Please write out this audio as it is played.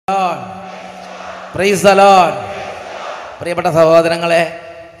Price the Lord. പ്രിയപ്പെട്ട സഹോദരങ്ങളെ,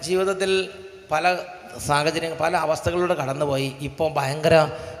 ജീവിതത്തിൽ പല സാഹചര്യങ്ങൾ, പല അവസ്ഥകളിലൂടെ കടന്നുപോയി ഇപ്പോൾ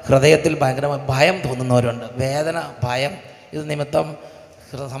ഹൃദയത്തിൽ ഭയങ്കരമായ ഭയം തോന്നുന്നവരുണ്ട്. വേദന, ഭയം ഇത് നിമിത്തം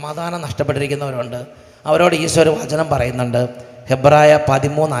സമാധാനം നഷ്ടപ്പെട്ടിരിക്കുന്നവരുണ്ട്. അവരോട് ഈശോ ഒരു വചനം പറയുന്നുണ്ട്. ഹെബ്രായ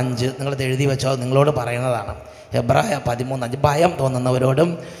 13:5 നിങ്ങളിത് എഴുതി വെച്ചോ, നിങ്ങളോട് പറയുന്നതാണ്. ഹെബ്രായ 13:5. ഭയം തോന്നുന്നവരോടും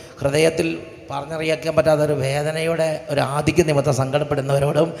ഹൃദയത്തിൽ പറഞ്ഞറിയിക്കാൻ പറ്റാത്ത ഒരു വേദനയുടെ ഒരു ആധിക്യ നിമിത്തം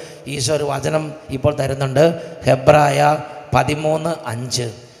സങ്കടപ്പെടുന്നവരോടും ഈശോ ഒരു വചനം ഇപ്പോൾ തരുന്നുണ്ട്. ഹെബ്രായ 13:5.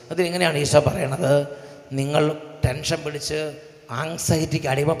 അതിലെങ്ങനെയാണ് ഈശോ പറയണത്? നിങ്ങൾ ടെൻഷൻ പിടിച്ച് ആങ്സൈറ്റിക്ക്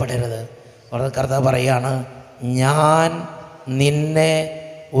അടിമപ്പെടരുത്. അവിടെ കർത്താവ് പറയുകയാണ്, ഞാൻ നിന്നെ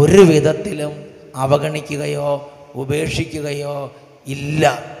ഒരു വിധത്തിലും അവഗണിക്കുകയോ ഉപേക്ഷിക്കുകയോ ഇല്ല.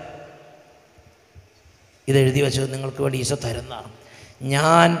 ഇതെഴുതി വെച്ചത് നിങ്ങൾക്ക് വേണ്ടി ഈശോ തരുന്നതാണ്.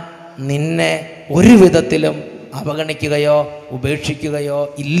 ഞാൻ നിന്നെ ഒരു വിധത്തിലും അവഗണിക്കുകയോ ഉപേക്ഷിക്കുകയോ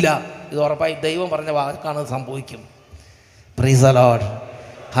ഇല്ല. ഇത് ഉറപ്പായി ദൈവം പറഞ്ഞ വാക്കാണ്, സംഭവിക്കും. Price the Lord.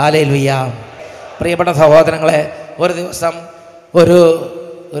 ഹല്ലേലൂയ. പ്രിയപ്പെട്ട സഹോദരങ്ങളെ, ഒരു ദിവസം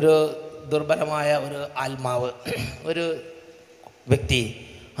ഒരു ദുർബലമായ ഒരു ആത്മാവ്, ഒരു വ്യക്തി,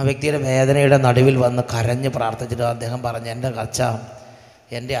 ആ വ്യക്തിയുടെ വേദനയുടെ നടുവിൽ വന്ന് കരഞ്ഞ് പ്രാർത്ഥിച്ചിട്ട് അദ്ദേഹം പറഞ്ഞു,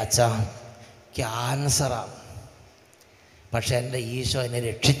 എൻ്റെ അച്ഛ ക്യാൻസറാണ്, പക്ഷെ എൻ്റെ ഈശോ എന്നെ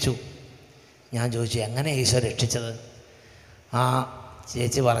രക്ഷിച്ചു. ഞാൻ ചോദിച്ചു, എങ്ങനെ ഈശോ രക്ഷിച്ചത്? ആ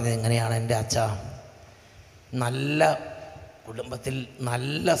ചേച്ചി പറഞ്ഞത് എങ്ങനെയാണ്? എൻ്റെ അച്ഛ നല്ല കുടുംബത്തിൽ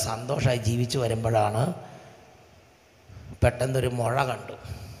നല്ല സന്തോഷമായി ജീവിച്ചു വരുമ്പോഴാണ് പെട്ടെന്നൊരു മുഴ കണ്ടു.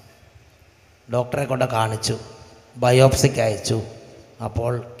 ഡോക്ടറെ കൊണ്ട് കാണിച്ചു, ബയോപ്സിക്ക് അയച്ചു.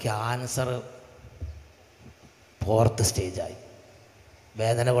 അപ്പോൾ ക്യാൻസർ 4th സ്റ്റേജായി.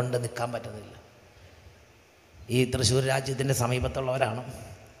 വേദന കൊണ്ട് നിൽക്കാൻ പറ്റുന്നില്ല. ഈ തൃശ്ശൂർ രാജ്യത്തിൻ്റെ സമീപത്തുള്ളവരാണ്,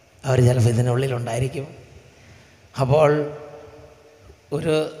 അവർ ചിലപ്പോൾ ഇതിനുള്ളിലുണ്ടായിരിക്കും. അപ്പോൾ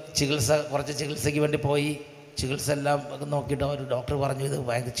കുറച്ച് ചികിത്സയ്ക്ക് വേണ്ടി പോയി. ചികിത്സ എല്ലാം നോക്കിയിട്ട് ഒരു ഡോക്ടർ പറഞ്ഞു, ഇത്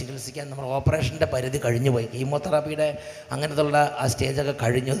ഭയങ്കര ചികിത്സിക്കാൻ നമ്മൾ ഓപ്പറേഷൻ്റെ പരിധി കഴിഞ്ഞു പോയി, കീമോതെറാപ്പിയുടെ അങ്ങനത്തുള്ള ആ സ്റ്റേജൊക്കെ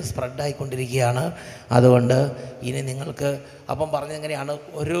കഴിഞ്ഞു, സ്പ്രെഡായിക്കൊണ്ടിരിക്കുകയാണ്. അതുകൊണ്ട് ഇനി നിങ്ങൾക്ക്, അപ്പം പറഞ്ഞെങ്ങനെയാണ്,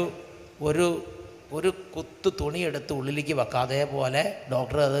 ഒരു കുത്ത് തുണിയെടുത്ത് ഉള്ളിലേക്ക് വെക്കാതെ പോലെ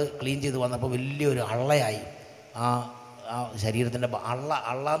ഡോക്ടർ അത് ക്ലീൻ ചെയ്ത് വന്നപ്പോൾ വലിയൊരു അള്ളയായി. ആ ശരീരത്തിൻ്റെ അള്ള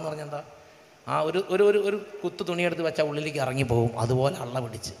എന്ന് പറഞ്ഞാൽ എന്താ, ആ ഒരു കുത്ത് തുണിയെടുത്ത് വെച്ചാൽ ഉള്ളിലേക്ക് ഇറങ്ങിപ്പോകും, അതുപോലെ അള്ള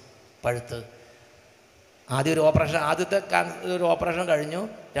പിടിച്ച് പഴുത്ത്. ആദ്യത്തെ ഒരു ഓപ്പറേഷൻ കഴിഞ്ഞു,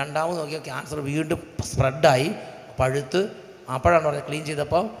 രണ്ടാമത് നോക്കിയാൽ ക്യാൻസർ വീണ്ടും സ്പ്രെഡായി പഴുത്ത്. അപ്പോഴാണ് പറഞ്ഞത്, ക്ലീൻ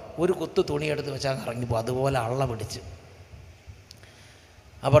ചെയ്തപ്പോൾ ഒരു കുത്ത് തുണിയെടുത്ത് വെച്ചാൽ ഇറങ്ങിപ്പോകും, അതുപോലെ അള്ള പിടിച്ച്.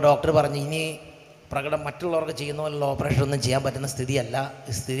 അപ്പോൾ ഡോക്ടർ പറഞ്ഞു, ഇനി മറ്റുള്ളവർക്ക് ചെയ്യുന്ന പോലുള്ള ഓപ്പറേഷൻ ഒന്നും ചെയ്യാൻ പറ്റുന്ന സ്ഥിതിയല്ല,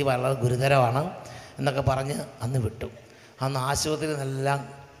 സ്ഥിതി വളരെ ഗുരുതരമാണ് എന്നൊക്കെ പറഞ്ഞ് അന്ന് വിട്ടു. അന്ന് ആശുപത്രിയിൽ നിന്നെല്ലാം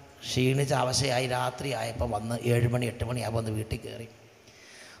ക്ഷീണിച്ച് അവശയായി രാത്രി ആയപ്പോൾ വന്ന് 7 മണി 8 മണിയാകുമ്പോൾ വന്ന് വീട്ടിൽ കയറി.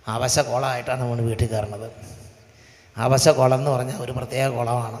 അവശ കുളമായിട്ടാണ് നമ്മൾ വീട്ടിൽ കയറുന്നത്. അവശ കുളം എന്ന് പറഞ്ഞാൽ ഒരു പ്രത്യേക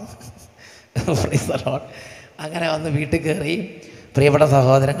കുളമാണ്. അങ്ങനെ വന്ന് വീട്ടിൽ കയറി. പ്രിയപ്പെട്ട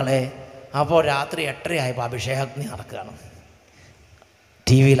സഹോദരങ്ങളെ, അപ്പോൾ രാത്രി 8:30 ആയപ്പോൾ അഭിഷേകാഗ്നി നടക്കുകയാണ്,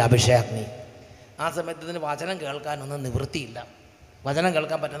 TV യിൽ അഭിഷേകാഗ്നി. ആ സമയത്ത് ഇതിന് വചനം കേൾക്കാനൊന്നും നിവൃത്തിയില്ല. വചനം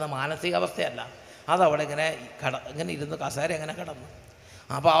കേൾക്കാൻ പറ്റുന്ന മാനസികാവസ്ഥയല്ല. അതവിടെ ഇങ്ങനെ ഇരുന്ന് കസേര എങ്ങനെ കിടന്നു.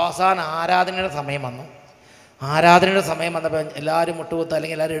 അപ്പോൾ അവസാനം ആരാധനയുടെ സമയം വന്നു. ആരാധനയുടെ സമയം വന്നപ്പോൾ എല്ലാവരും മുട്ടുകുത്ത്,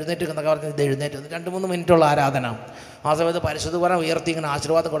 അല്ലെങ്കിൽ എല്ലാവരും എഴുന്നേറ്റ് എന്നൊക്കെ പറഞ്ഞ് ഇത് എഴുന്നേറ്റ് 2-3 മിനിറ്റുള്ള ആരാധന. ആ സമയത്ത് പരിശുദ്ധപരം ഉയർത്തി ഇങ്ങനെ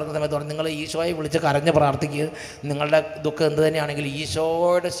ആശീർവാദം കൊടുക്കുന്ന സമയത്ത് പറഞ്ഞു, നിങ്ങൾ ഈശോയെ വിളിച്ച് കരഞ്ഞ് പ്രാർത്ഥിക്കുക. നിങ്ങളുടെ ദുഃഖം എന്ത് തന്നെയാണെങ്കിൽ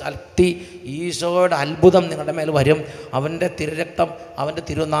ഈശോയുടെ ശക്തി, ഈശോയുടെ അത്ഭുതം നിങ്ങളുടെ മേൽ വരും. അവൻ്റെ തിരുരക്തം, അവൻ്റെ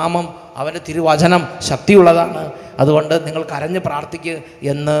തിരുനാമം, അവൻ്റെ തിരുവചനം ശക്തിയുള്ളതാണ്. അതുകൊണ്ട് നിങ്ങൾ കരഞ്ഞ് പ്രാർത്ഥിക്കുക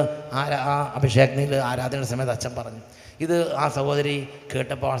എന്ന് ആ അഭിഷേകനിൽ ആരാധനയുടെ സമയത്ത് അച്ഛൻ പറഞ്ഞു. ഇത് ആ സഹോദരി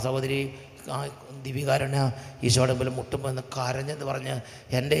കേട്ടപ്പോൾ ആ സഹോദരി ദിവികാരണ്യ ഈശോയുടെ മുമ്പിൽ മുട്ടുമ്പോൾ എന്ന് കരഞ്ഞെന്ന് പറഞ്ഞ്,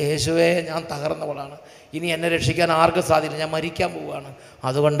 എൻ്റെ യേശുവേ, ഞാൻ തകർന്നവളാണ്, ഇനി എന്നെ രക്ഷിക്കാൻ ആർക്കും സാധിക്കില്ല, ഞാൻ മരിക്കാൻ പോവുകയാണ്,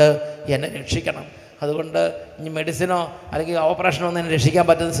 അതുകൊണ്ട് എന്നെ രക്ഷിക്കണം. അതുകൊണ്ട് ഇനി മെഡിസിനോ അല്ലെങ്കിൽ ഓപ്പറേഷനോ ഒന്നും എന്നെ രക്ഷിക്കാൻ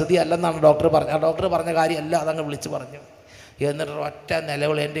പറ്റുന്ന സ്ഥിതി അല്ലെന്നാണ് ഡോക്ടർ പറഞ്ഞത്. ആ ഡോക്ടർ പറഞ്ഞ കാര്യമല്ല അതങ്ങ് വിളിച്ച് പറഞ്ഞു. എന്നിട്ട് ഒറ്റ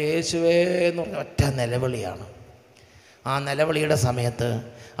നിലവിളി, എൻ്റെ യേശുവേ എന്ന് പറഞ്ഞ ഒറ്റ നിലവിളിയാണ്. ആ നിലവിളിയുടെ സമയത്ത്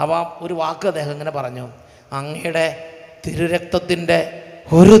അപ്പോൾ ഒരു വാക്ക് അദ്ദേഹം ഇങ്ങനെ പറഞ്ഞു, അങ്ങയുടെ തിരുരക്തത്തിൻ്റെ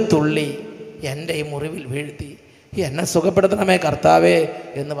ഒരു തുള്ളി എൻ്റെ ഈ മുറിവിൽ വീഴ്ത്തി എന്നെ സുഖപ്പെടുത്തണമേ കർത്താവേ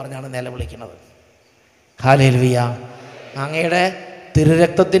എന്ന് പറഞ്ഞാണ് നിലവിളിക്കുന്നത്. ഹല്ലേലൂയ. അങ്ങയുടെ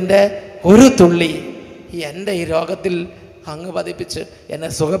തിരുരക്തത്തിൻ്റെ ഒരു തുള്ളി എൻ്റെ ഈ രോഗത്തിൽ അങ്ങ് പതിപ്പിച്ച് എന്നെ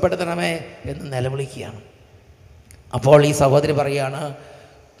സുഖപ്പെടുത്തണമേ എന്ന് നിലവിളിക്കുകയാണ്. അപ്പോൾ ഈ സഹോദരി പറയുകയാണ്,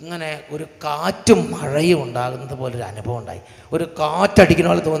 ഇങ്ങനെ ഒരു കാറ്റും മഴയും ഉണ്ടാകുന്നത് പോലൊരു അനുഭവം ഉണ്ടായി. ഒരു കാറ്റടിക്കുന്ന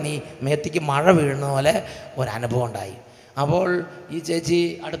പോലെ തോന്നി, മേത്തിക്ക് മഴ വീഴുന്ന പോലെ ഒരനുഭവം ഉണ്ടായി. അപ്പോൾ ഈ ചേച്ചി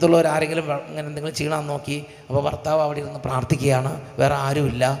അടുത്തുള്ളവരാരെങ്കിലും ഇങ്ങനെ എന്തെങ്കിലും ചെയ്യണമെന്ന് നോക്കി. അപ്പോൾ ഭർത്താവ് അവിടെ ഇരുന്ന് പ്രാർത്ഥിക്കുകയാണ്, വേറെ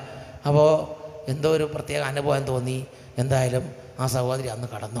ആരുമില്ല. അപ്പോൾ എന്തോ ഒരു പ്രത്യേക അനുഭവം തോന്നി. എന്തായാലും ആ സഹോദരി അന്ന്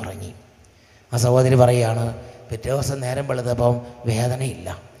കടന്നുറങ്ങി. ആ സഹോദരി പറയുകയാണ്, പിറ്റേ ദിവസം നേരം വെളുത്തപ്പം വേദനയില്ല,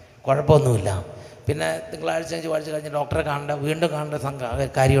 കുഴപ്പമൊന്നുമില്ല. പിന്നെ തിങ്കളാഴ്ച ചൊവ്വാഴ്ച കഴിഞ്ഞ് ഡോക്ടറെ വീണ്ടും കാണേണ്ട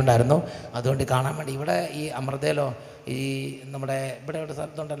കാര്യമുണ്ടായിരുന്നു. അതുകൊണ്ട് കാണാൻ വേണ്ടി ഇവിടെ ഈ അമൃതയിലോ ഈ നമ്മുടെ ഇവിടെ ഒരു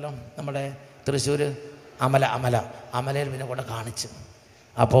സ്ഥലത്തുണ്ടല്ലോ, നമ്മുടെ തൃശ്ശൂർ അമലയിൽ പിന്നെ കൊണ്ട് കാണിച്ചു.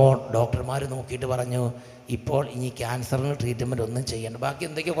 അപ്പോൾ ഡോക്ടർമാർ നോക്കിയിട്ട് പറഞ്ഞു, ഇപ്പോൾ ഇനി ക്യാൻസറിന് ട്രീറ്റ്മെൻറ്റ് ഒന്നും ചെയ്യേണ്ട, ബാക്കി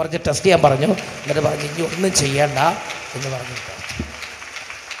എന്തൊക്കെയോ കുറച്ച് ടെസ്റ്റ് ചെയ്യാൻ പറഞ്ഞു. എന്നിട്ട് പറഞ്ഞു ഇനി ഒന്നും ചെയ്യേണ്ട എന്ന് പറഞ്ഞിട്ട്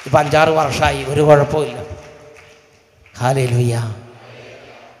ഇപ്പം 5-6 വർഷമായി, ഒരു കുഴപ്പമില്ല. ഹല്ലേലൂയ.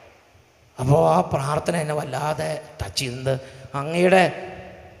 അപ്പോൾ ആ പ്രാർത്ഥന എന്നെ വല്ലാതെ ടച്ച് ചെയ്യുന്നത്, അങ്ങയുടെ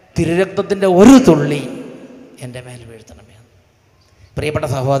തിരുരക്തത്തിൻ്റെ ഒരു തുള്ളി എൻ്റെ മേൽ വീഴ്ത്തണമേ. പ്രിയപ്പെട്ട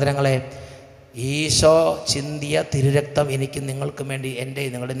സഹോദരങ്ങളെ, ഈശോ ചിന്തിയ തിരുരക്തം എനിക്ക് നിങ്ങൾക്കും വേണ്ടി, എൻ്റെ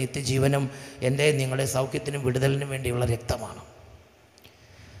നിങ്ങളുടെ നിത്യജീവനും എൻ്റെ നിങ്ങളുടെ സൗഖ്യത്തിനും വിടുതലിനും വേണ്ടിയുള്ള രക്തമാണ്.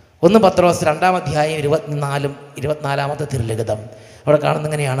 1 പത്രോസ് 2-ാം അധ്യായം 24-ാമത്തെ തിരുലിഖിതം അവിടെ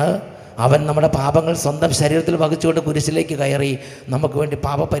കാണുന്നിങ്ങനെയാണ്, അവൻ നമ്മുടെ പാപങ്ങൾ സ്വന്തം ശരീരത്തിൽ വഹിച്ചുകൊണ്ട് കുരിശിലേക്ക് കയറി നമുക്ക് വേണ്ടി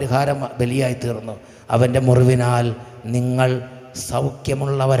പാപപരിഹാരം ബലിയായി തീർന്നു. അവൻ്റെ മുറിവിനാൽ നിങ്ങൾ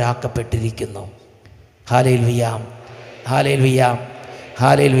സൗഖ്യമുള്ളവരാക്കപ്പെട്ടിരിക്കുന്നു. Hallelujah, hallelujah,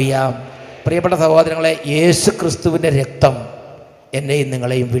 hallelujah. പ്രിയപ്പെട്ട സഹോദരങ്ങളെ, യേശു ക്രിസ്തുവിൻ്റെ രക്തം എന്നെയും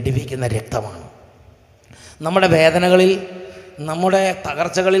നിങ്ങളെയും വിടുവിക്കുന്ന രക്തമാണ്. നമ്മുടെ വേദനകളിൽ, നമ്മുടെ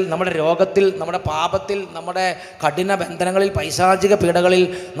തകർച്ചകളിൽ, നമ്മുടെ രോഗത്തിൽ, നമ്മുടെ പാപത്തിൽ, നമ്മുടെ കഠിന ബന്ധനങ്ങളിൽ, പൈശാചിക പീഡകളിൽ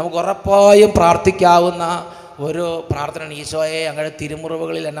നമുക്ക് ഉറപ്പായും പ്രാർത്ഥിക്കാവുന്ന ഒരു പ്രാർത്ഥനയാണ്, ഈശോയെ അങ്ങയുടെ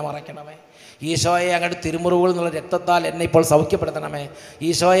തിരുമുറിവുകളിൽ എന്നെ മറയ്ക്കണമേ, ഈശോയെ അങ്ങയുടെ തിരുമുറിവുകളിൽ നിന്നുള്ള രക്തത്താൽ എന്നെ ഇപ്പോൾ സൗഖ്യപ്പെടുത്തണമേ,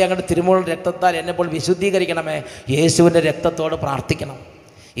 ഈശോയെ അങ്ങയുടെ തിരുമുറിവുകൾ രക്തത്താൽ എന്നെ ഇപ്പോൾ വിശുദ്ധീകരിക്കണമേ. യേശുവിൻ്റെ രക്തത്തോട് പ്രാർത്ഥിക്കണം.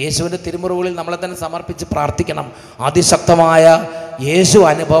 യേശുവിൻ്റെ തിരുമുറിവുകളിൽ നമ്മളെ തന്നെ സമർപ്പിച്ച് പ്രാർത്ഥിക്കണം. അതിശക്തമായ യേശു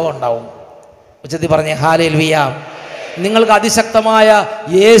അനുഭവം ഉണ്ടാവും. ഉച്ചത്തിൽ പറഞ്ഞേ ഹല്ലേലൂയ. നിങ്ങൾക്ക് അതിശക്തമായ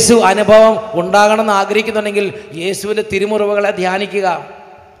യേശു അനുഭവം ഉണ്ടാകണമെന്ന് ആഗ്രഹിക്കുന്നുണ്ടെങ്കിൽ യേശുവിൻ്റെ തിരുമുറിവുകളെ ധ്യാനിക്കുക.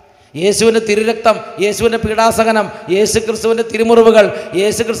 യേശുവിൻ്റെ തിരുരക്തം, യേശുവിൻ്റെ പീഡാസഹനം, യേശു ക്രിസ്തുവിൻ്റെ തിരുമുറിവുകൾ,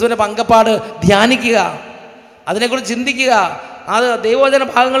 യേശു ക്രിസ്തുവിൻ്റെ പങ്കപ്പാട് ധ്യാനിക്കുക. അതിനെക്കുറിച്ച് ചിന്തിക്കുക. അത് ദൈവവചന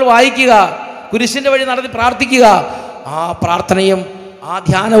ഭാഗങ്ങൾ വായിക്കുക. കുരിശിൻ്റെ വഴി നടത്തി പ്രാർത്ഥിക്കുക. ആ പ്രാർത്ഥനയും ആ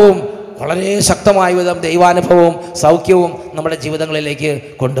ധ്യാനവും വളരെ ശക്തമായ വിധം ദൈവാനുഭവവും സൗഖ്യവും നമ്മുടെ ജീവിതങ്ങളിലേക്ക്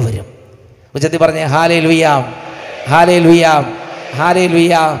കൊണ്ടുവരും. ഉച്ചത്തിൽ പറഞ്ഞേ ഹല്ലേലൂയ, ഹല്ലേലൂയ,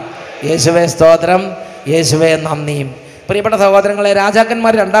 ഹല്ലേലൂയ. യേശുവേ സ്തോത്രം, യേശുവേ നന്ദിയും. പ്രിയപ്പെട്ട സഹോദരങ്ങളെ,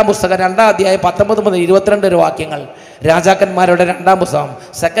 രാജാക്കന്മാർ 2-ാം പുസ്തകം 2-ാം അധ്യായം 19 മുതൽ 22 വാക്യങ്ങൾ. രാജാക്കന്മാരുടെ 2-ാം പുസ്തകം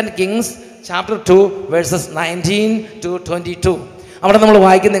 2 Kings chapter 2 verses 19 to 22. അവിടെ നമ്മൾ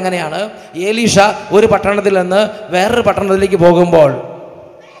വായിക്കുന്നത് എങ്ങനെയാണ്, ഏലീഷ ഒരു പട്ടണത്തിൽ നിന്ന് വേറൊരു പട്ടണത്തിലേക്ക് പോകുമ്പോൾ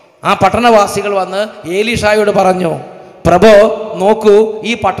ആ പട്ടണവാസികൾ വന്ന് ഏലീഷായോട് പറഞ്ഞു, പ്രഭോ നോക്കൂ,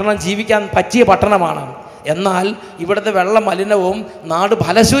 ഈ പട്ടണം ജീവിക്കാൻ പറ്റിയ പട്ടണമാണ്, എന്നാൽ ഇവിടുത്തെ വെള്ളം മലിനവും നാട്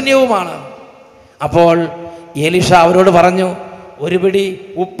ഫലശൂന്യവുമാണ്. അപ്പോൾ ഏലീഷ അവരോട് പറഞ്ഞു, ഒരു പിടി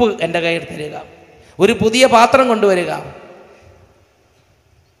ഉപ്പ് എൻ്റെ കയ്യിൽ തരിക, ഒരു പുതിയ പാത്രം കൊണ്ടുവരിക.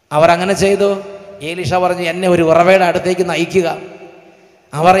 അവർ അങ്ങനെ ചെയ്തു. ഏലീഷ പറഞ്ഞു, എന്നെ ഒരു ഉറവയുടെ അടുത്തേക്ക് നയിക്കുക.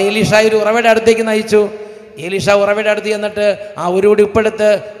 അവർ ഏലീഷായ ഒരു ഉറവയുടെ അടുത്തേക്ക് നയിച്ചു. ഏലീഷ ഉറവയുടെ അടുത്ത് ചെന്നിട്ട് ആ ഒരു പിടി ഉപ്പെടുത്ത്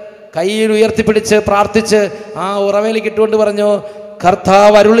കയ്യിൽ ഉയർത്തിപ്പിടിച്ച് പ്രാർത്ഥിച്ച് ആ ഉറവയിലേക്ക് ഇട്ടുകൊണ്ട് പറഞ്ഞു,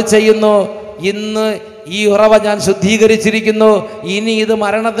 കർത്താവ് അരുളി ചെയ്യുന്നു, ഇന്ന് ഈ ഉറവ ഞാൻ ശുദ്ധീകരിച്ചിരിക്കുന്നു, ഇനി ഇത്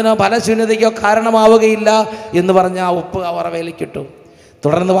മരണത്തിനോ ഫലശൂന്യതയ്ക്കോ കാരണമാവുകയില്ല എന്ന് പറഞ്ഞ് ആ ഉപ്പ് ആ ഉറവയിലേക്ക് ഇട്ടു.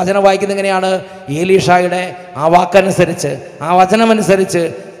 തുടർന്ന് വചനം വായിക്കുന്നത് എങ്ങനെയാണ്, ഏലീഷായുടെ ആ വാക്കനുസരിച്ച്, ആ വചനമനുസരിച്ച്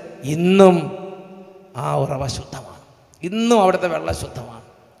ഇന്നും ആ ഉറവ ശുദ്ധമാണ്. ഇന്നും അവിടുത്തെ വെള്ളം ശുദ്ധമാണ്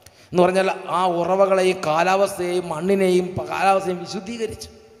എന്ന് പറഞ്ഞാൽ ആ ഉറവകളെയും കാലാവസ്ഥയെയും മണ്ണിനെയും കാലാവസ്ഥയും വിശുദ്ധീകരിച്ചു.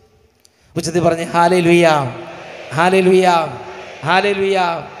 ഉച്ചത്തിൽ പറഞ്ഞ് ഹല്ലേലൂയ, ഹല്ലേലൂയ, ഹല്ലേലൂയ.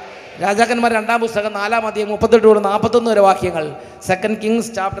 രാജാക്കന്മാർ 2-ാം പുസ്തകം 4-ാം അധ്യായം 38-41 വരെ വാക്യങ്ങൾ. 2 Kings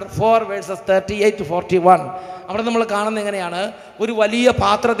chapter 4 verses 38 to 41. അവിടെ നമ്മൾ കാണുന്നത് എങ്ങനെയാണ്, ഒരു വലിയ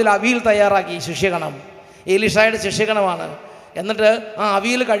പാത്രത്തിൽ അവിയൽ തയ്യാറാക്കി ശിഷ്യഗണം, ഏലീഷായുടെ ശിഷ്യഗണമാണ്. എന്നിട്ട് ആ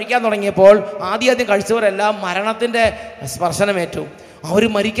അവിയൽ കഴിക്കാൻ തുടങ്ങിയപ്പോൾ ആദ്യം കഴിച്ചവരെല്ലാം മരണത്തിൻ്റെ സ്പർശനമേറ്റു. അവർ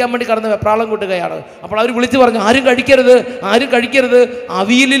മരിക്കാൻ വേണ്ടി കടന്ന് വെപ്രാളം കൂട്ടുകയാണ്. അപ്പോൾ അവർ വിളിച്ചു പറഞ്ഞു, ആരും കഴിക്കരുത്, ആരും കഴിക്കരുത്,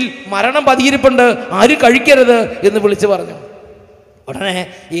 അവിയലിൽ മരണം പതിയിരിപ്പുണ്ട്, ആരും കഴിക്കരുത് എന്ന് വിളിച്ചു പറഞ്ഞു. ഉടനെ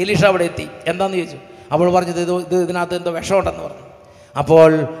ഏലീഷ അവിടെ എത്തി. എന്താണെന്ന് ചോദിച്ചു. അവൾ പറഞ്ഞത് ഇതിനകത്ത് എന്തോ വിഷമുണ്ടെന്ന് പറഞ്ഞു. അപ്പോൾ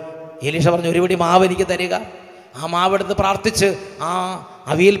ഏലീഷ പറഞ്ഞു, ഒരു പിടി മാവ് എനിക്ക് തരിക. ആ മാവെടുത്ത് പ്രാർത്ഥിച്ച് ആ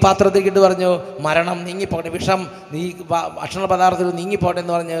അവിയൽ പാത്രത്തിൽ ഇട്ട് പറഞ്ഞു, മരണം നീങ്ങിപ്പോട്ടെ, വിഷം ഭക്ഷണ പദാർത്ഥത്തിൽ നീങ്ങിപ്പോട്ടെ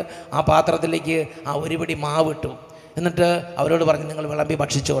എന്ന് പറഞ്ഞ് ആ പാത്രത്തിലേക്ക് ആ ഒരു പിടി മാവ് ഇട്ടു. എന്നിട്ട് അവരോട് പറഞ്ഞു, നിങ്ങൾ വിളമ്പി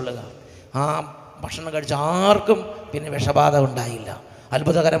ഭക്ഷിച്ചുകൊള്ളുക. ആ ഭക്ഷണം കഴിച്ച ആർക്കും പിന്നെ വിഷബാധ ഉണ്ടായില്ല.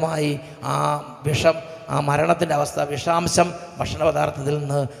 അത്ഭുതകരമായി ആ വിഷം, ആ മരണത്തിൻ്റെ അവസ്ഥ, വിഷാംശം ഭക്ഷണ പദാർത്ഥത്തിൽ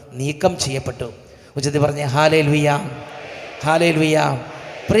നിന്ന് നീക്കം ചെയ്യപ്പെട്ടു. ഉച്ചത്തിൽ പറഞ്ഞ് ഹല്ലേലൂയ, ഹല്ലേലൂയ,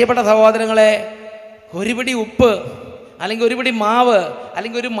 പ്രിയപ്പെട്ട സഹോദരങ്ങളെ, ഒരു പിടി ഉപ്പ് അല്ലെങ്കിൽ ഒരു പിടി മാവ്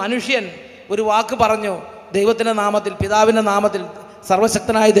അല്ലെങ്കിൽ ഒരു മനുഷ്യൻ ഒരു വാക്ക് പറഞ്ഞു ദൈവത്തിൻ്റെ നാമത്തിൽ, പിതാവിൻ്റെ നാമത്തിൽ,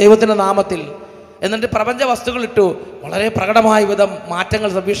 സർവശക്തനായ ദൈവത്തിൻ്റെ നാമത്തിൽ, എന്നിട്ട് പ്രപഞ്ച വസ്തുക്കൾ ഇട്ടു. വളരെ പ്രകടമായ വിധം മാറ്റങ്ങൾ,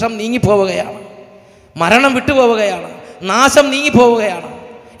 വിഷം നീങ്ങിപ്പോവുകയാണ്, മരണം വിട്ടുപോവുകയാണ്, നാശം നീങ്ങിപ്പോവുകയാണ്.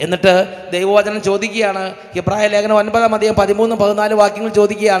 എന്നിട്ട് ദൈവവചനം ചോദിക്കുകയാണ്, ഹെബ്രായ ലേഖനം 9-ാം അധ്യായം 13-14 വാക്യങ്ങൾ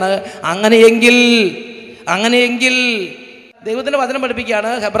ചോദിക്കുകയാണ്, അങ്ങനെയെങ്കിൽ ദൈവത്തിൻ്റെ വചനം പഠിപ്പിക്കുകയാണ്.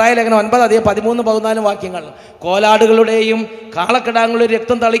 ഹെബ്രായ ലേഖനം 9-ാം അധ്യായം 13-14 വാക്യങ്ങൾ, കോലാടുകളുടെയും കാളക്കിടാങ്ങളുടെയും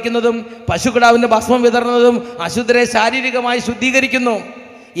രക്തം തളിക്കുന്നതും പശുക്കിടാവിൻ്റെ ഭസ്മം വിതറുന്നതും അശുദ്ധരെ ശാരീരികമായി ശുദ്ധീകരിക്കുന്നു.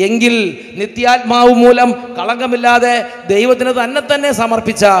 എങ്കിൽ നിത്യാത്മാവ് മൂലം കളങ്കമില്ലാതെ ദൈവത്തിന് തന്നെ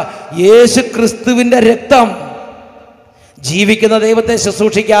സമർപ്പിച്ച യേശു ക്രിസ്തുവിൻ്റെ രക്തം ജീവിക്കുന്ന ദൈവത്തെ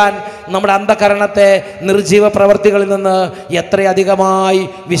ശുശ്രൂഷിക്കാൻ നമ്മുടെ അന്ധകരണത്തെ നിർജീവ പ്രവൃത്തികളിൽ നിന്ന് എത്രയധികമായി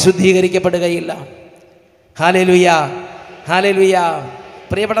വിശുദ്ധീകരിക്കപ്പെടുകയില്ല. Hallelujah, hallelujah.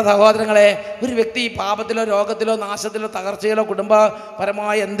 പ്രിയപ്പെട്ട സഹോദരങ്ങളെ, ഒരു വ്യക്തി പാപത്തിലോ രോഗത്തിലോ നാശത്തിലോ തകർച്ചയിലോ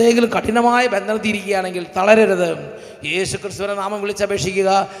കുടുംബപരമായ എന്തെങ്കിലും കഠിനമായ ബന്ധനത്തിരിക്കുകയാണെങ്കിൽ തളരരുത്. യേശു ക്രിസ്തുവിനെ നാമം വിളിച്ചപേക്ഷിക്കുക.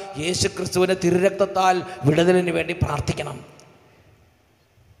 യേശു ക്രിസ്തുവിൻ്റെ തിരുരക്തത്താൽ വിടുതലിന് വേണ്ടി പ്രാർത്ഥിക്കണം.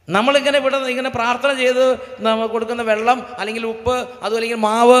 ഇങ്ങനെ പ്രാർത്ഥന ചെയ്ത് നമ്മൾ കൊടുക്കുന്ന വെള്ളം അല്ലെങ്കിൽ ഉപ്പ്, അല്ലെങ്കിൽ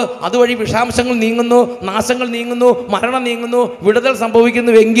മാവ്, അതുവഴി വിഷാംശങ്ങൾ നീങ്ങുന്നു, നാശങ്ങൾ നീങ്ങുന്നു, മരണം നീങ്ങുന്നു, വിടുതൽ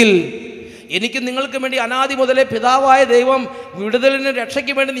സംഭവിക്കുന്നുവെങ്കിൽ എനിക്ക് നിങ്ങൾക്ക് വേണ്ടി അനാദി മുതലേ പിതാവായ ദൈവം വിടുതലിന്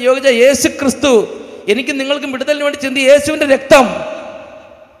രക്ഷയ്ക്ക് വേണ്ടി നിയോഗിച്ച യേശു ക്രിസ്തു, എനിക്ക് നിങ്ങൾക്കും വിടുതലിന് വേണ്ടി ചിന്തി യേശുവിൻ്റെ രക്തം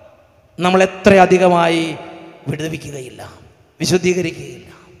നമ്മൾ എത്രയധികമായി വിടുവിക്കുകയില്ല,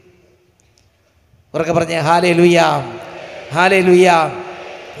 വിശുദ്ധീകരിക്കുകയില്ല. ഉറക്കെ പറഞ്ഞേ ഹല്ലേലൂയ, ഹല്ലേലൂയ.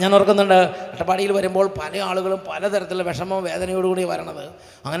 ഞാൻ ഓർക്കുന്നുണ്ട്, അട്ടപ്പാടിയിൽ വരുമ്പോൾ പല ആളുകളും പലതരത്തിലുള്ള വിഷമവും വേദനയോടുകൂടി വരണത്.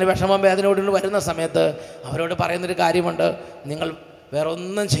 അങ്ങനെ വിഷമവും വേദനയോടുകൂടി വരുന്ന സമയത്ത് അവരോട് പറയുന്നൊരു കാര്യമുണ്ട്, നിങ്ങൾ വേറെ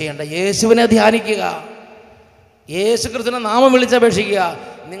ഒന്നും ചെയ്യേണ്ട, യേശുവിനെ ധ്യാനിക്കുക, യേശു ക്രിസ്തുവിനെ നാമം വിളിച്ചപേക്ഷിക്കുക.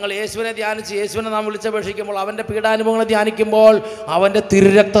 നിങ്ങൾ യേശുവിനെ ധ്യാനിച്ച് യേശുവിനെ നാമം വിളിച്ചപേക്ഷിക്കുമ്പോൾ, അവൻ്റെ പീഡാനുഭവങ്ങളെ ധ്യാനിക്കുമ്പോൾ അവൻ്റെ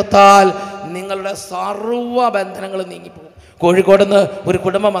തിരുരക്തത്താൽ നിങ്ങളുടെ സർവ്വ ബന്ധനങ്ങളും നീങ്ങിപ്പോകും. കോഴിക്കോട് നിന്ന് ഒരു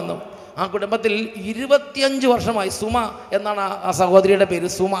കുടുംബം വന്നു. ആ കുടുംബത്തിൽ 25 വർഷമായി, സുമ എന്നാണ് ആ സഹോദരിയുടെ പേര്,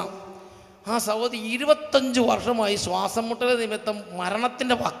 സുമ. ആ സഹോദരി 25 വർഷമായി ശ്വാസം മുട്ടൽ നിമിത്തം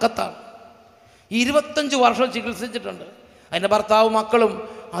മരണത്തിൻ്റെ വക്കത്താണ്. 25 വർഷം ചികിത്സിച്ചിട്ടുണ്ട്. അതിൻ്റെ ഭർത്താവും മക്കളും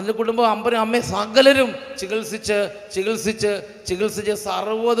അതിൻ്റെ കുടുംബം അമ്മയും സകലരും ചികിത്സിച്ച്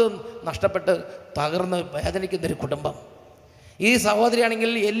സർവ്വതും നഷ്ടപ്പെട്ട് തകർന്ന് വേദനിക്കുന്നൊരു കുടുംബം. ഈ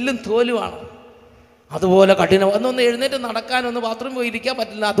സഹോദരിയാണെങ്കിൽ എല്ലും തോലുമാണ്. അതുപോലെ കഠിനം, ഒന്നൊന്ന് എഴുന്നേറ്റ് നടക്കാനൊന്ന് ബാത്റൂമിൽ പോയി ഇരിക്കാൻ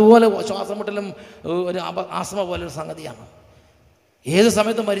പറ്റില്ല. അതുപോലെ ശ്വാസം മുട്ടലും ഒരു ആസ്മ പോലൊരു സംഗതിയാണ്. ഏത്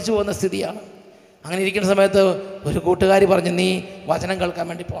സമയത്തും മരിച്ചു പോകുന്ന സ്ഥിതിയാണ്. അങ്ങനെ ഇരിക്കുന്ന സമയത്ത് ഒരു കൂട്ടുകാരി പറഞ്ഞു, നീ വചനം കേൾക്കാൻ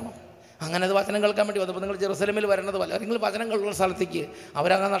വേണ്ടി പോകണം. അങ്ങനെ അത് വചനം കേൾക്കാൻ വേണ്ടി വന്നപ്പോൾ, നിങ്ങൾ ജെറുസലേമിൽ വരുന്നത് പോലെ നിങ്ങൾ വചനം കേൾക്കുന്ന സ്ഥലത്തേക്ക്,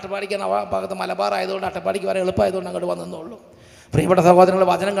 അവരങ്ങനെ അട്ടപ്പാടിക്കാൻ ആ ഭാഗത്ത് മലബാർ ആയതുകൊണ്ട് അട്ടപ്പാടിക്ക് വരെ എളുപ്പമായതുകൊണ്ട് അങ്ങോട്ട് വന്നെന്നുള്ളൂ. പ്രിയപ്പെട്ട സഹോദരങ്ങൾ,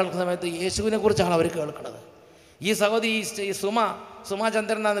 വചനം കേൾക്കുന്ന സമയത്ത് യേശുവിനെ കുറിച്ചാണ് അവർ കേൾക്കുന്നത്. ഈ സഹോദരി ഈ സുമ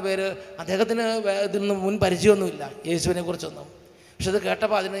ചന്ദ്രൻ എന്ന പേര്, അദ്ദേഹത്തിന് ഇതിന് മുൻ പരിചയമൊന്നുമില്ല യേശുവിനെ കുറിച്ചൊന്നും. പക്ഷെ ഇത്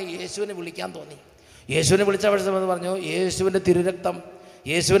കേട്ടപ്പോൾ അതിന് യേശുവിനെ വിളിക്കാൻ തോന്നി. യേശുവിനെ വിളിച്ച സമയത്ത് പറഞ്ഞു, യേശുവിൻ്റെ തിരുരക്തം,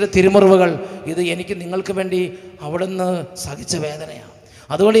 യേശുവിൻ്റെ തിരുമുറിവുകൾ, ഇത് എനിക്ക് നിങ്ങൾക്ക് വേണ്ടി അവിടുന്ന് സഹിച്ച വേദനയാണ്.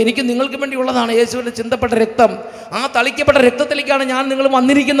 അതുകൊണ്ട് എനിക്ക് നിങ്ങൾക്ക് വേണ്ടി ഉള്ളതാണ് യേശുവിൻ്റെ ചിന്തപ്പെട്ട രക്തം. ആ തളിക്കപ്പെട്ട രക്തത്തിലേക്കാണ് ഞാൻ നിങ്ങൾ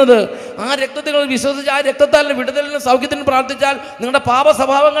വന്നിരിക്കുന്നത്. ആ രക്തത്തിൽ വിശ്വസിച്ച് ആ രക്തത്താൽ വിടുതലിനും സൗഖ്യത്തിനും പ്രാർത്ഥിച്ചാൽ നിങ്ങളുടെ പാപ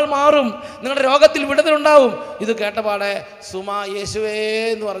സ്വഭാവങ്ങൾ മാറും, നിങ്ങളുടെ രോഗത്തിൽ വിടുതലുണ്ടാവും. ഇത് കേട്ടപാടെ സുമ യേശുവേ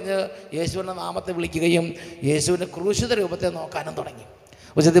എന്ന് പറഞ്ഞ് യേശുവിൻ്റെ നാമത്തെ വിളിക്കുകയും യേശുവിൻ്റെ ക്രൂശിത രൂപത്തെ നോക്കാനും തുടങ്ങി.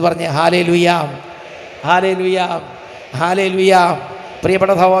 ഉച്ചത്തിൽ പറഞ്ഞ് ഹല്ലേലൂയ, ഹല്ലേലൂയ, ഹല്ലേലൂയ.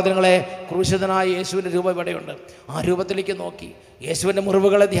 പ്രിയപ്പെട്ട സഹോദരങ്ങളെ, ക്രൂശിതനായ യേശുവിൻ്റെ രൂപം ഇവിടെയുണ്ട്. ആ രൂപത്തിലേക്ക് നോക്കി യേശുവിൻ്റെ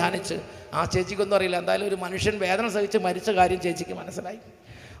മുറിവുകളെ ധ്യാനിച്ച്, ആ ചേച്ചിക്കൊന്നും അറിയില്ല, എന്തായാലും ഒരു മനുഷ്യൻ വേദന സഹിച്ച് മരിച്ച കാര്യം ചേച്ചിക്ക് മനസ്സിലായി.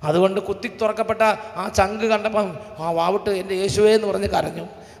 അതുകൊണ്ട് കുത്തി തുറക്കപ്പെട്ട ആ ചങ്ക് കണ്ടപ്പം ആ വാവിട്ട് എൻ്റെ യേശുവേ എന്ന് പറഞ്ഞ് കരഞ്ഞു.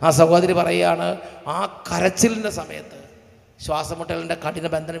 ആ സഹോദരി പറയുകയാണ്, ആ കരച്ചിലിൻ്റെ സമയത്ത് ശ്വാസമുട്ടലിൻ്റെ കഠിന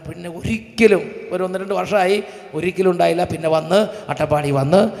ബന്ധനം പിന്നെ ഒരിക്കലും, ഒരു 1-2 വർഷമായി ഒരിക്കലും ഉണ്ടായില്ല. പിന്നെ വന്ന് അട്ടപ്പാടി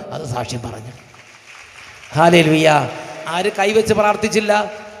വന്ന് അത് സാക്ഷ്യം പറഞ്ഞു. ഹല്ലേലൂയ. ആരും കൈവച്ച് പ്രാർത്ഥിച്ചില്ല,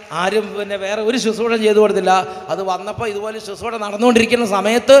 ആരും പിന്നെ വേറെ ഒരു ശുശ്രൂഷ ചെയ്തു കൊടുത്തില്ല. അത് വന്നപ്പോൾ ഇതുപോലെ ശുശ്രൂഷ നടന്നുകൊണ്ടിരിക്കുന്ന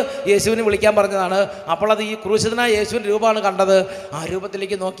സമയത്ത് യേശുവിനെ വിളിക്കാൻ പറഞ്ഞതാണ്. അപ്പോൾ അത് ഈ ക്രൂശിതനായ യേശുവിൻ്റെ രൂപമാണ് കണ്ടത്. ആ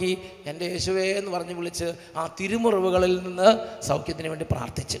രൂപത്തിലേക്ക് നോക്കി എൻ്റെ യേശുവേ എന്ന് പറഞ്ഞ് വിളിച്ച് ആ തിരുമുറിവുകളിൽ നിന്ന് സൗഖ്യത്തിന് വേണ്ടി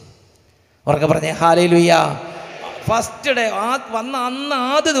പ്രാർത്ഥിച്ച്. ഉറക്കെ പറഞ്ഞേ ഹല്ലേലൂയ. ഫസ്റ്റ് ഡേ വന്ന അന്ന്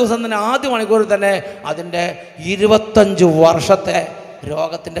ആദ്യ ദിവസം തന്നെ, ആദ്യ മണിക്കൂറിൽ തന്നെ അതിൻ്റെ 25 വർഷത്തെ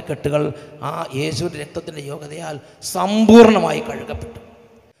രോഗത്തിൻ്റെ കെട്ടുകൾ ആ യേശുവിൻ്റെ രക്തത്തിൻ്റെ യോഗ്യതയാൽ സമ്പൂർണ്ണമായി കഴുകപ്പെട്ടു.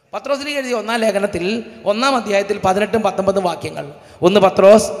 പത്രോസിലേക്ക് എഴുതിയ 1-ാം ലേഖനത്തിൽ 1-ാം അധ്യായത്തിൽ 18-19 വാക്യങ്ങൾ. 1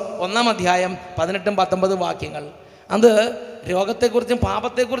 പത്രോസ് 1-ാം അധ്യായം 18-19 വാക്യങ്ങൾ. അത് രോഗത്തെക്കുറിച്ചും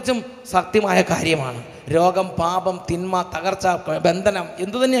പാപത്തെക്കുറിച്ചും സത്യമായ കാര്യമാണ്. രോഗം, പാപം, തിന്മ, തകർച്ച, ബന്ധനം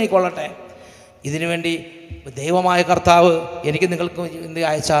എന്തു തന്നെ ആയിക്കൊള്ളട്ടെ, ഇതിനുവേണ്ടി ദൈവമായ കർത്താവ് എനിക്ക് നിങ്ങൾക്ക്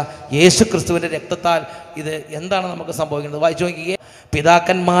അയച്ച യേശു ക്രിസ്തുവിൻ്റെ രക്തത്താൽ ഇത് എന്താണ് നമുക്ക് സംഭവിക്കുന്നത്? വായിച്ചു നോക്കിയേ.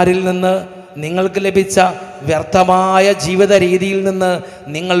 പിതാക്കന്മാരിൽ നിന്ന് നിങ്ങൾക്ക് ലഭിച്ച വ്യർത്ഥമായ ജീവിത രീതിയിൽ നിന്ന്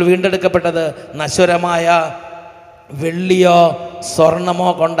നിങ്ങൾ വീണ്ടെടുക്കപ്പെട്ടത് നശ്വരമായ വെള്ളിയോ സ്വർണമോ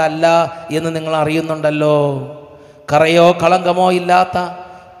കൊണ്ടല്ല എന്ന് നിങ്ങൾ അറിയുന്നുണ്ടല്ലോ. കറയോ കളങ്കമോ ഇല്ലാത്ത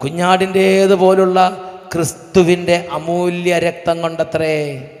കുഞ്ഞാടിൻ്റേതുപോലുള്ള ക്രിസ്തുവിൻ്റെ അമൂല്യ രക്തം കൊണ്ടത്രേ.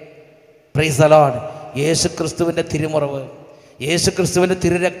 Praise the lord. യേശു ക്രിസ്തുവിൻ്റെ തിരുമുറിവ്, യേശു ക്രിസ്തുവിൻ്റെ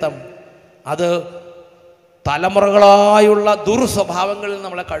തിരുരക്തം, അത് തലമുറകളായുള്ള ദുർസ്വഭാവങ്ങളിൽ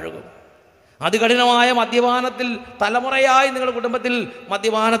നമ്മളെ കഴുകും. അതികഠിനമായ മദ്യപാനത്തിൽ തലമുറയായി നിങ്ങളുടെ കുടുംബത്തിൽ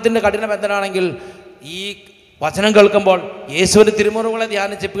മദ്യപാനത്തിൻ്റെ കഠിന ബന്ധനാണെങ്കിൽ ഈ വചനം കേൾക്കുമ്പോൾ യേശുവിൻ്റെ തിരുമുറിവുകളെ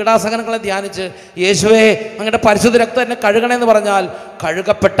ധ്യാനിച്ച്, പീഡാസഹനങ്ങളെ ധ്യാനിച്ച്, യേശുവേ അങ്ങയുടെ പരിശുദ്ധ രക്തം എന്നെ കഴുകണമെന്ന് പറഞ്ഞാൽ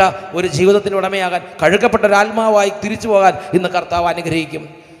കഴുകപ്പെട്ട ഒരു ജീവിതത്തിന് ഉടമയാകാൻ, കഴുകപ്പെട്ട ഒരു ആത്മാവായി തിരിച്ചു പോകാൻ ഇന്ന് കർത്താവ് അനുഗ്രഹിക്കും.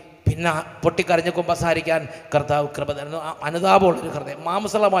 പിന്നെ പൊട്ടിക്കരഞ്ഞ് കുമ്പസാരിക്കാൻ കർത്താവ് കൃപ തരുന്നു. അനുതാപമുള്ളൊരു ഹൃദയം,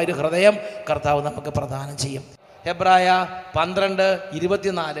 മാംസളമായൊരു ഹൃദയം കർത്താവ് നമുക്ക് പ്രദാനം ചെയ്യും. ഹെബ്രായ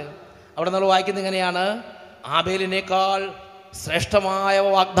 12:24 അവിടെ നമ്മൾ വായിക്കുന്നത് ഇങ്ങനെയാണ്: ആബേലിനേക്കാൾ ശ്രേഷ്ഠമായ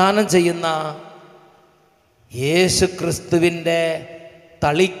വാഗ്ദാനം ചെയ്യുന്ന യേശു ക്രിസ്തുവിൻ്റെ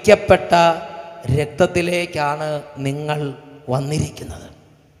തളിക്കപ്പെട്ട രക്തത്തിലേക്കാണ് നിങ്ങൾ വന്നിരിക്കുന്നത്.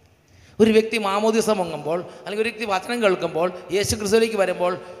 ഒരു വ്യക്തി മാമോദിസ മുങ്ങുമ്പോൾ, അല്ലെങ്കിൽ ഒരു വ്യക്തി വചനം കേൾക്കുമ്പോൾ, യേശു ക്രിസ്തുവിലേക്ക്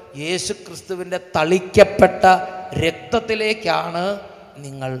വരുമ്പോൾ യേശു ക്രിസ്തുവിൻ്റെ തളിക്കപ്പെട്ട രക്തത്തിലേക്കാണ്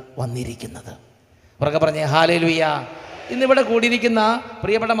നിങ്ങൾ വന്നിരിക്കുന്നത്. ഉറക്കെ പറഞ്ഞേ ഹല്ലേലൂയ. ഇന്നിവിടെ കൂടിയിരിക്കുന്ന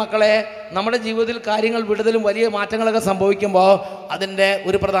പ്രിയപ്പെട്ട മക്കളെ, നമ്മുടെ ജീവിതത്തിൽ കാര്യങ്ങൾ വിടുതലും വലിയ മാറ്റങ്ങളൊക്കെ സംഭവിക്കുമ്പോൾ അതിൻ്റെ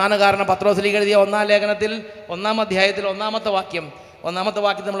ഒരു പ്രധാന കാരണം പത്രോസിലേക്ക് എഴുതിയ 1-ാം ലേഖനത്തിൽ 1-ാം അധ്യായത്തിൽ 1-ാമത്തെ വാക്യം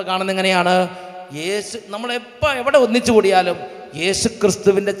നമ്മൾ കാണുന്നത് എങ്ങനെയാണ്? യേശു നമ്മളെപ്പോൾ എവിടെ ഒന്നിച്ചു കൂടിയാലും യേശു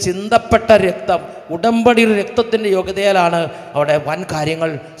ക്രിസ്തുവിൻ്റെ ചിന്തപ്പെട്ട രക്തം, ഉടമ്പടിയുടെ രക്തത്തിൻ്റെ യോഗ്യതയിലാണ് അവിടെ വൻ കാര്യങ്ങൾ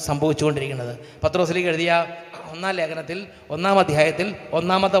സംഭവിച്ചുകൊണ്ടിരിക്കുന്നത്. പത്രോസിലേക്ക് എഴുതിയ 1-ാം ലേഖനത്തിൽ 1-ാം അധ്യായത്തിൽ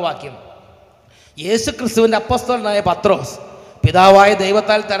 1-ാമത്തെ വാക്യം: യേശു ക്രിസ്തുവിൻ്റെ അപ്പോസ്തലനായ പത്രോസ്, പിതാവായ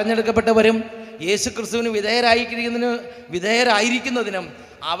ദൈവത്താൽ തെരഞ്ഞെടുക്കപ്പെട്ടവരും യേശു ക്രിസ്തുവിന് വിധേയരായിരിക്കുന്നതിനും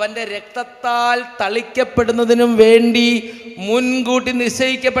അവൻ്റെ രക്തത്താൽ തളിക്കപ്പെടുന്നതിനും വേണ്ടി മുൻകൂട്ടി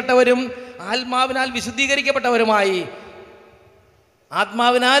നിശ്ചയിക്കപ്പെട്ടവരും ആത്മാവിനാൽ വിശുദ്ധീകരിക്കപ്പെട്ടവരുമായി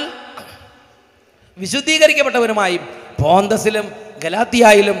പോന്തസിലും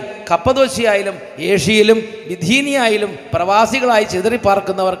ഗലാത്തിയായാലും കപ്പദോശിയായാലും ഏഷ്യയിലും ബിഥീനിയായാലും പ്രവാസികളായി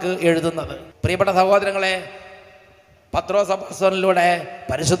ചിതറിപ്പാർക്കുന്നവർക്ക് എഴുതുന്നത്. പ്രിയപ്പെട്ട സഹോദരങ്ങളെ, പത്രോസ് അപ്പോസ്തലനിലൂടെ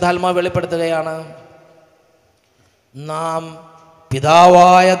പരിശുദ്ധാത്മാവ് വെളിപ്പെടുത്തുകയാണ്, നാം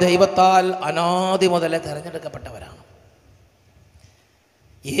പിതാവായ ദൈവത്താൽ അനാദി മുതലേ തിരഞ്ഞെടുക്കപ്പെട്ടവരാണ്.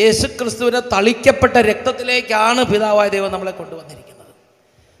 യേശു ക്രിസ്തുവിനെ തളിക്കപ്പെട്ട രക്തത്തിലേക്കാണ് പിതാവായ ദൈവം നമ്മളെ കൊണ്ടുവന്നിരിക്കുന്നത്.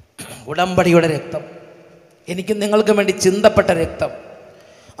 ഉടമ്പടിയുടെ രക്തം, എനിക്ക് നിങ്ങൾക്കും വേണ്ടി ചിന്തപ്പെട്ട രക്തം.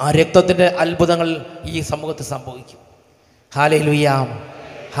 ആ രക്തത്തിൻ്റെ അത്ഭുതങ്ങൾ ഈ സമൂഹത്തിൽ സംഭവിക്കും. Hallelujah,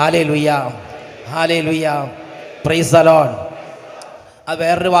 hallelujah, hallelujah, price the Lord. അത്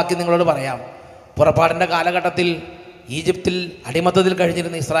വേറൊരു വാക്യം നിങ്ങളോട് പറയാം. പുറപ്പാടിൻ്റെ കാലഘട്ടത്തിൽ ഈജിപ്തിൽ അടിമത്തത്തിൽ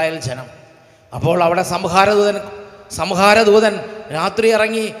കഴിഞ്ഞിരുന്ന ഇസ്രായേൽ ജനം, അപ്പോൾ അവിടെ സംഹാരദൂതൻ രാത്രി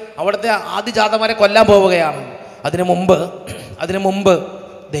ഇറങ്ങി അവിടുത്തെ ആദിജാതന്മാരെ കൊല്ലാൻ പോവുകയാണ്. അതിനു മുമ്പ്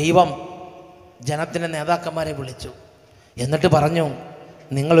ദൈവം ജനത്തിൻ്റെ നേതാക്കന്മാരെ വിളിച്ചു. എന്നിട്ട് പറഞ്ഞു,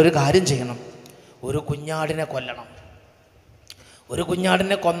 നിങ്ങളൊരു കാര്യം ചെയ്യണം, ഒരു കുഞ്ഞാടിനെ കൊല്ലണം. ഒരു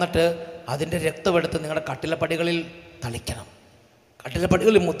കുഞ്ഞാടിനെ കൊന്നിട്ട് അതിൻ്റെ രക്തമെടുത്ത് നിങ്ങളുടെ കട്ടിലപ്പടികളിൽ തളിക്കണം,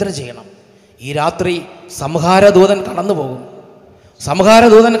 കട്ടിലപ്പടികളിൽ മുദ്ര ചെയ്യണം. ഈ രാത്രി സംഹാരദൂതൻ കടന്നു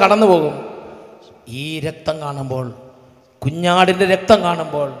പോകും. ഈ രക്തം കാണുമ്പോൾ, കുഞ്ഞാടിൻ്റെ രക്തം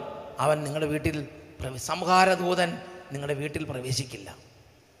കാണുമ്പോൾ അവൻ നിങ്ങളുടെ വീട്ടിൽ സംഹാരദൂതൻ നിങ്ങളുടെ വീട്ടിൽ പ്രവേശിക്കില്ല.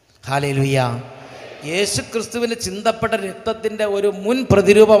 ഹല്ലേലൂയ. യേശു ക്രിസ്തുവിന് ചിന്തപ്പെട്ട രക്തത്തിൻ്റെ ഒരു മുൻ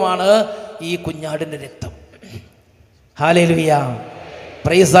പ്രതിരൂപമാണ് ഈ കുഞ്ഞാടിൻ്റെ രക്തം. Hallelujah,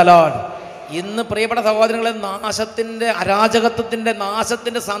 price the Lord. ഇന്ന് പ്രിയപ്പെട്ട സഹോദരങ്ങളെ, അരാജകത്വത്തിൻ്റെ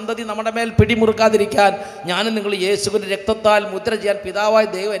നാശത്തിൻ്റെ സന്തതി നമ്മുടെ മേൽ പിടിമുറുക്കാതിരിക്കാൻ ഞാനും നിങ്ങൾ യേശുവിൻ്റെ രക്തത്താൽ മുദ്ര ചെയ്യാൻ പിതാവായ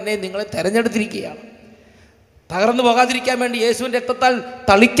ദൈവം എന്നെ നിങ്ങളെ തിരഞ്ഞെടുത്തിരിക്കുകയാണ്. തകർന്നു പോകാതിരിക്കാൻ വേണ്ടി യേശുവിൻ്റെ രക്തത്താൽ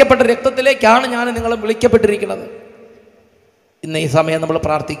തളിക്കപ്പെട്ട രക്തത്തിലേക്കാണ് ഞാൻ നിങ്ങളെ വിളിക്കപ്പെട്ടിരിക്കുന്നത്. ഇന്ന് ഈ സമയം നമ്മൾ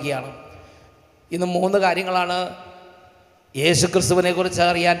പ്രാർത്ഥിക്കുകയാണ്. ഇന്ന് 3 കാര്യങ്ങളാണ് യേശു ക്രിസ്തുവിനെ കുറിച്ച്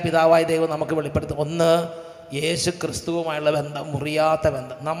അറിയാൻ പിതാവായ ദൈവം നമുക്ക് വെളിപ്പെടുത്തും. 1, യേശു ക്രിസ്തുവുമായുള്ള ബന്ധം, മുറിയാത്ത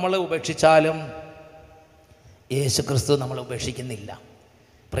ബന്ധം. നമ്മൾ ഉപേക്ഷിച്ചാലും യേശു ക്രിസ്തു നമ്മൾ ഉപേക്ഷിക്കുന്നില്ല.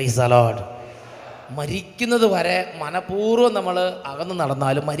 Price the Lord. മരിക്കുന്നത് വരെ മനഃപൂർവ്വം നമ്മൾ അകന്നു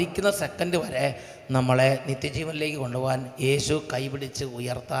നടന്നാലും മരിക്കുന്ന സെക്കൻഡ് വരെ നമ്മളെ നിത്യജീവനിലേക്ക് കൊണ്ടുപോകാൻ യേശു കൈപിടിച്ച്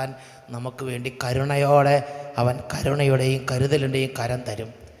ഉയർത്താൻ നമുക്ക് വേണ്ടി കരുണയോടെ അവൻ കരുണയുടെയും കരുതലിൻ്റെയും കരം തരും.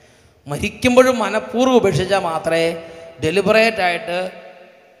 മരിക്കുമ്പോഴും മനഃപൂർവ്വം ഉപേക്ഷിച്ചാൽ മാത്രമേ ഡെലിബറേറ്റായിട്ട്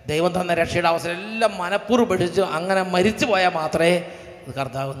ദൈവം തന്ന രക്ഷയുടെ അവസരം എല്ലാം മനഃപൂർവ്വം ഉപേക്ഷിച്ച് അങ്ങനെ മരിച്ചു പോയാൽ മാത്രമേ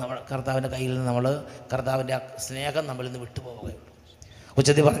കർത്താവിൻ്റെ കയ്യിൽ നിന്ന് നമ്മൾ കർത്താവിൻ്റെ സ്നേഹം നമ്മളിൽ നിന്ന് വിട്ടുപോവുകയുള്ളൂ.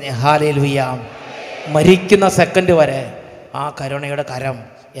 ഉച്ചത്തിൽ പറഞ്ഞേ ഹല്ലേലൂയ. മരിക്കുന്ന സെക്കൻഡ് വരെ ആ കരുണയുടെ കരം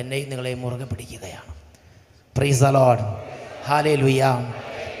എന്നെയും നിങ്ങളെയും മുറുകെ പിടിക്കുകയാണ്. Price the Lord. ഹല്ലേലൂയ.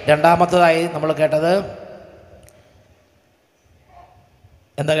 രണ്ടാമത്തേതായി നമ്മൾ കേട്ടത്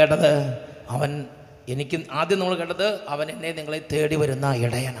എന്താ കേട്ടത്? ആദ്യം നമ്മൾ കേട്ടത് അവൻ എന്നെ നിങ്ങളെ തേടി വരുന്ന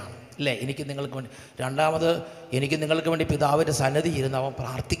ഇടയനാണ് അല്ലേ? എനിക്ക് നിങ്ങൾക്ക് വേണ്ടി. രണ്ടാമത് എനിക്ക് നിങ്ങൾക്ക് വേണ്ടി പിതാവിൻ്റെ സന്നിധി ഇരുന്ന് അവൻ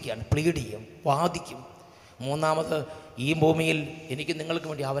പ്രാർത്ഥിക്കുകയാണ്, പ്ലീഡ് ചെയ്യും, വാദിക്കും. മൂന്നാമത് ഈ ഭൂമിയിൽ എനിക്ക് നിങ്ങൾക്ക്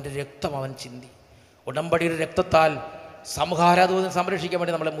വേണ്ടി അവൻ്റെ രക്തം അവൻ ചിന്തി, ഉടമ്പടിയുടെ രക്തത്താൽ സംഹാരദൂതനെ സംരക്ഷിക്കാൻ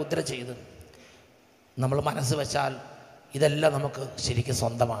വേണ്ടി നമ്മളെ മുദ്ര ചെയ്ത് നമ്മൾ മനസ്സ് വെച്ചാൽ ഇതെല്ലാം നമുക്ക് ശരിക്കും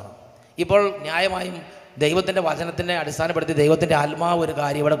സ്വന്തമാണ്. ഇപ്പോൾ ന്യായമായും ദൈവത്തിൻ്റെ വചനത്തിനെ അടിസ്ഥാനപ്പെടുത്തി ദൈവത്തിൻ്റെ ആത്മാവ് ഒരു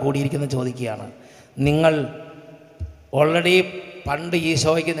കാര്യം ഇവിടെ കൂടിയിരിക്കുന്നത് ചോദിക്കുകയാണ്. നിങ്ങൾ ഓൾറെഡി പണ്ട്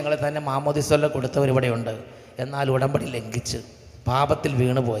ഈശോയ്ക്ക് നിങ്ങളെ തന്നെ മാമോദിസയിൽ കൊടുത്തവരിവിടെയുണ്ട്. എന്നാൽ ഉടമ്പടി ലംഘിച്ച് പാപത്തിൽ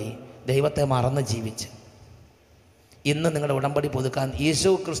വീണുപോയി ദൈവത്തെ മറന്ന് ജീവിച്ച് ഇന്ന് നിങ്ങളുടെ ഉടമ്പടി പുതുക്കാൻ, യേശു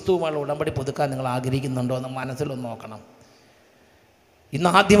ക്രിസ്തുവുമായുള്ള ഉടമ്പടി പുതുക്കാൻ നിങ്ങൾ ആഗ്രഹിക്കുന്നുണ്ടോ എന്ന് മനസ്സിലൊന്ന് നോക്കണം. ഇന്ന്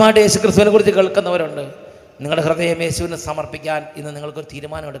ആദ്യമായിട്ട് യേശു ക്രിസ്തുവിനെ കുറിച്ച് കേൾക്കുന്നവരുണ്ട്. നിങ്ങളുടെ ഹൃദയം യേശുവിനെ സമർപ്പിക്കാൻ ഇന്ന് നിങ്ങൾക്കൊരു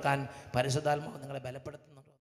തീരുമാനം എടുക്കാൻ പരിശുദ്ധാത്മാവ് നിങ്ങളെ ബലപ്പെടുത്തുന്നു.